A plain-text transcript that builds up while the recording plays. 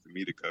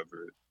me to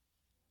cover it.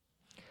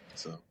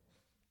 So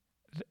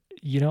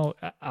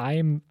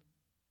I'm,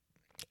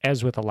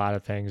 as with a lot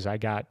of things, I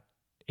got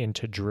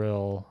into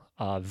drill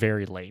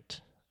very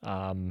late.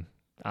 Um,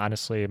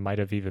 Honestly, it might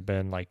have even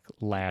been like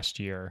last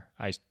year.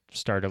 I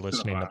started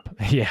listening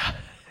to, yeah.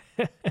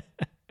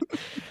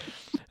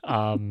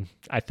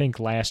 I think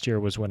last year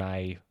was when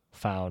I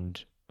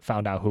found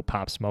out who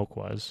Pop Smoke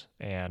was,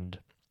 and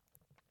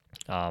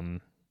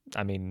um,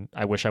 I mean,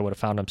 I wish I would have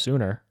found him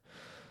sooner.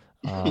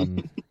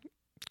 Um,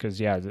 because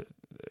yeah,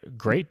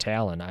 great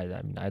talent.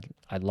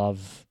 I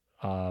love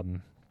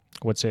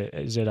what's it?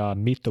 Is it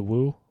Meet the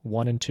Woo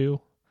 1 and 2?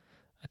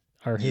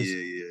 Are his?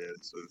 yeah,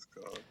 that's what it's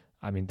called.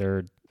 I mean,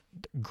 they're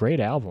great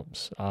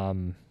albums.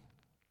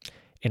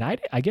 And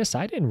I guess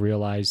I didn't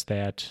realize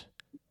that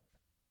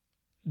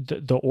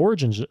the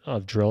origins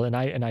of drill, and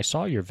I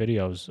saw your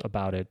videos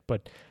about it,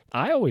 but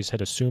I always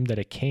had assumed that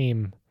it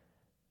came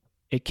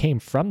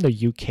from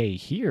the UK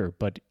here,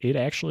 but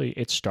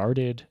it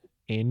started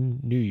in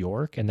New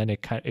York, and then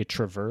it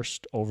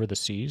traversed over the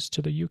seas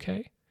to the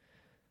UK.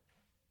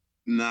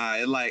 Nah,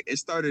 it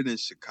started in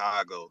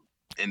Chicago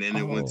and then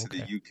it went Oh, to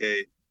the okay.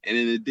 UK and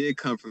then it did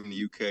come from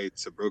the UK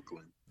to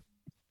Brooklyn.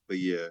 But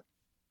yeah,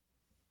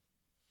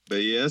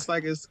 it's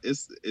like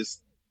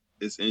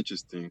it's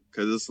interesting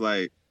because it's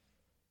like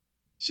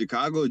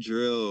Chicago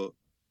drill.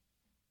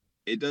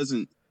 It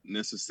doesn't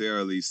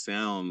necessarily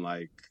sound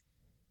like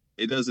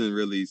it doesn't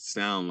really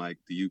sound like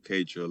the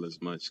UK drill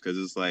as much because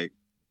it's like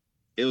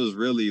it was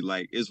really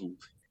like it's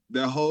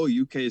the whole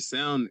UK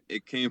sound.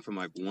 It came from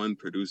like one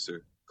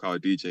producer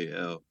called DJ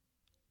L.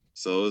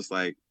 So it's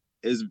like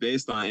it's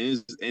based on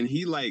and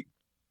he like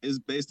it's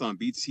based on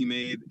beats he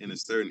made in a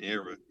certain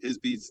era. His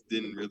beats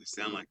didn't really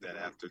sound like that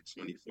after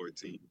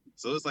 2014.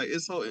 So it's like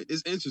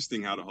it's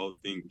interesting how the whole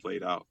thing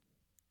played out.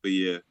 But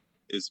yeah,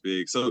 it's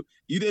big. So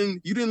you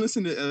didn't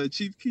listen to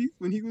Chief Keef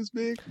when he was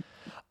big?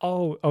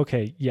 Oh,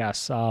 okay.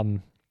 Yes.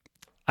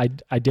 I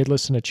did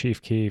listen to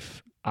Chief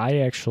Keef.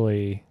 I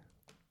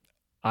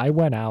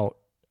went out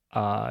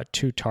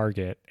to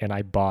Target and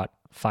I bought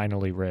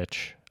Finally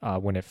Rich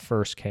when it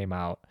first came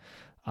out.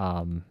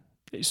 Um,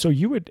 so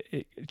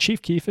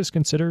Chief Keef is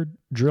considered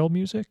drill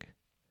music?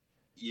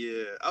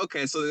 Yeah.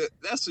 Okay. So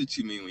that's what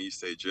you mean when you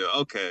say drill.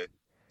 Okay.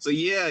 So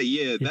yeah,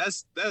 Yeah.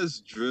 that's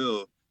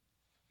drill.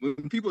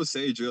 When people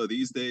say drill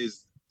these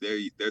days,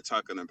 they're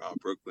talking about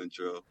Brooklyn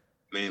drill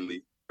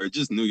mainly, or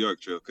just New York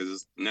drill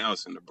because now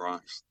it's in the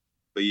Bronx.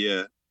 But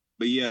yeah,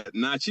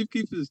 nah. Chief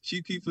Keef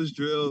was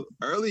drill.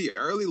 Early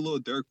Lil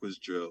Durk was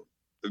drill.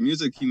 The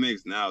music he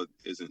makes now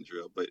isn't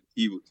drill, but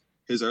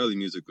his early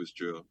music was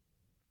drill.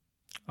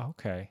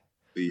 Okay.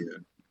 But yeah,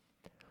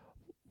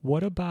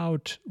 What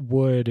about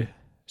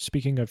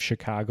speaking of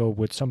Chicago,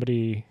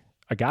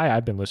 a guy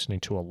I've been listening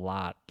to a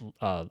lot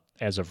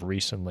as of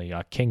recently,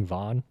 King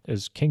Von?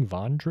 Is King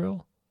Von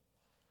drill?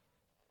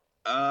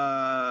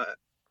 uh,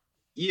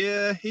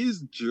 yeah,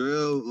 he's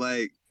drill.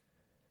 Like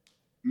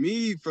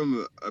me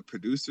from a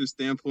producer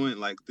standpoint,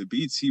 like the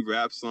beats he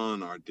raps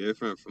on are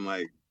different from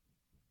like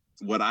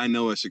what I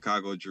know of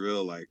Chicago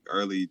drill, like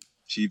early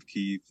Chief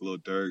Keef, Lil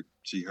Durk,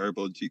 G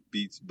Herbo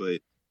beats,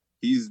 but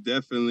he's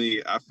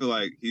definitely I feel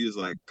like he's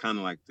like kind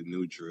of like the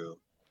new drill.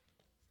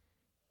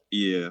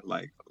 Yeah,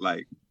 like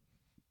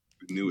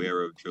the new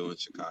era of drill in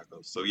Chicago.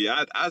 So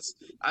yeah,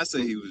 I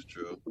say he was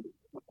drill.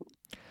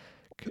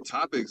 The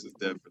topics is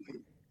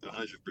definitely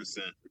 100%.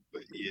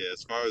 But yeah,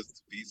 as far as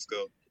the beats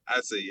go,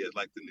 I'd say yeah,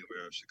 like the new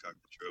era of Chicago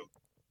drill.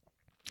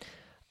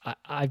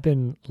 I've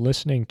been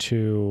listening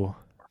to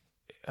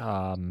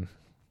um,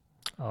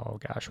 oh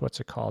gosh, what's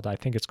it called? I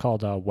think it's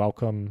called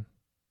Welcome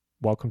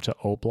to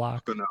O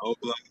Block. From the old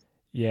block,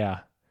 Yeah,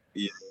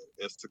 yeah,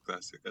 that's the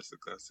classic. That's the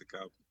classic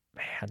album.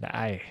 man,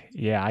 I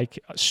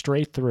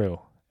straight through.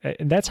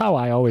 And that's how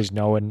I always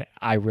know and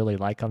I really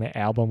like on the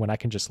album when I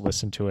can just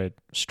listen to it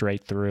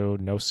straight through,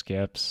 no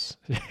skips.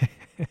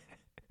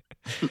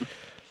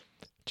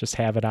 Just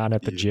have it on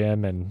at the Yeah,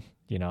 gym and,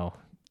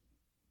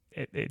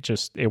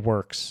 it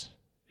works.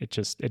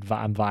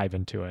 I'm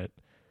vibing to it.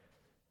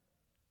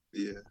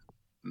 yeah.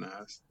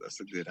 Nah, that's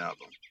a good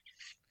album.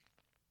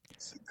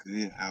 It's a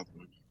good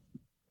album.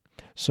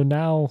 So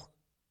now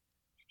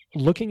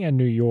looking at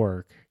New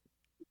York,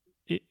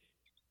 it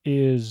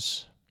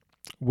is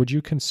would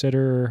you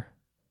consider,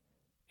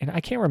 and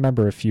I can't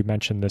remember if you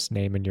mentioned this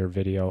name in your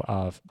video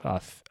of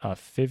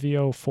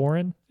Fivio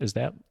Foreign. Is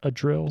that a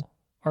drill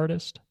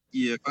artist?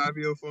 Yeah,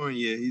 Fabio Foreign,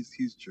 yeah,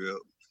 he's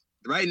drilled.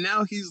 Right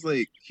now he's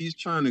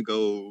trying to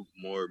go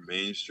more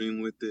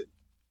mainstream with it,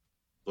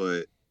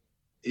 but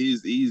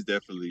he's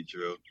definitely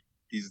drill.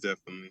 He's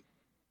definitely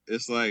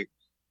it's like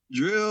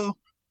drill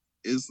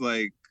is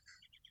like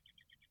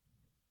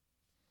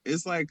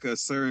it's like a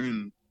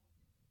certain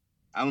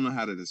I don't know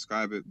how to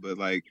describe it, but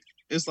like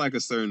it's like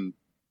it's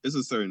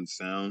a certain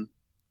sound.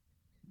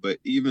 But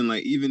even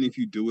if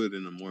you do it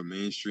in a more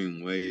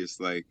mainstream way, it's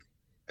like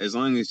as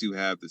long as you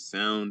have the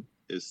sound,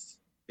 it's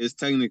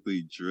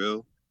technically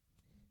drill.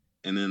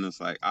 And then it's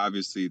like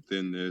obviously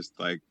then there's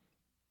like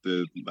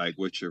the like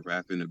what you're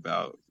rapping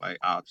about, like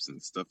ops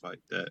and stuff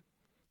like that.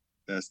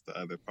 that's the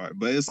other part.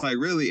 But it's like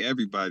really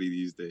everybody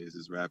these days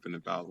is rapping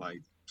about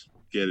like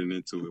getting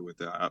into it with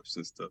their ops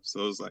and stuff.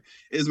 So it's like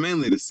it's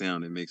mainly the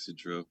sound that makes it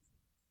drill.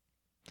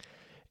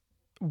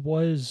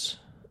 Was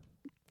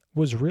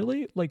was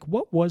really like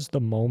what was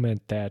the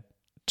moment that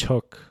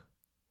took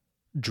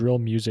drill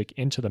music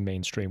into the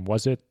mainstream?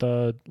 Was it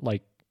the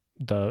like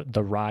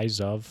the rise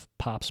of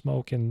Pop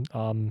Smoke in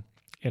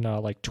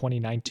like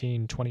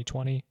 2019,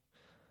 2020?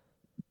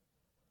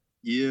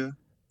 Yeah.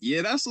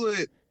 Yeah, that's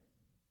what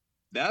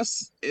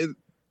that's it.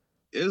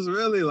 It's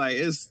really like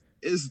it's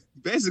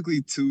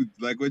basically two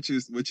like what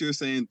you're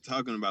saying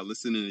talking about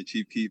listening to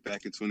Chief Keef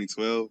back in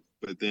 2012,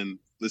 but then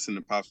listening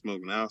to Pop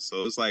Smoke now.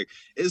 So it's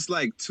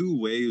like two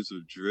waves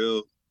of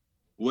drill.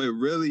 What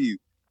really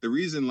the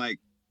reason like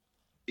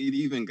it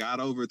even got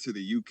over to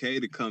the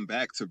UK to come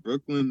back to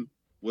Brooklyn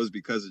was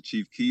because of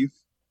Chief Keef.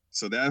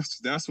 So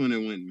that's when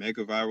it went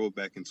mega viral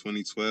back in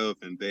 2012,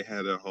 and they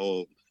had a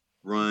whole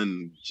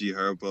run. G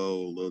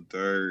Herbo, Lil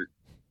Durk,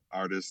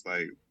 artists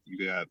like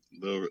you got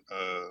Lil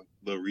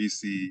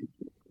Reese,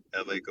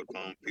 LA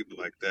Capone, people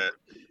like that.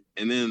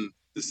 And then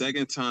the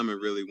second time it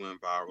really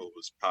went viral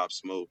was Pop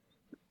Smoke.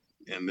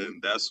 And then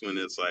that's when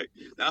it's like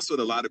that's what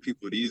a lot of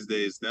people these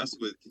days that's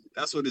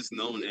what it's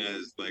known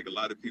as. Like a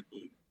lot of people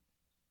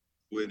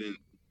wouldn't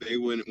they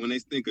wouldn't when they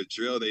think of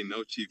drill, they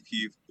know Chief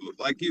Keef.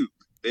 Like you,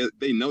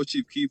 they know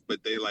Chief Keef,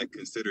 but they like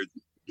consider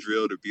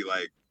drill to be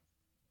like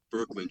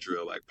Brooklyn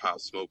drill, like Pop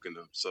Smoke and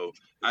them. So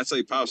I'd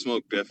say Pop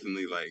Smoke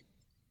definitely like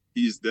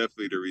he's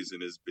definitely the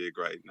reason it's big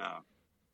right now.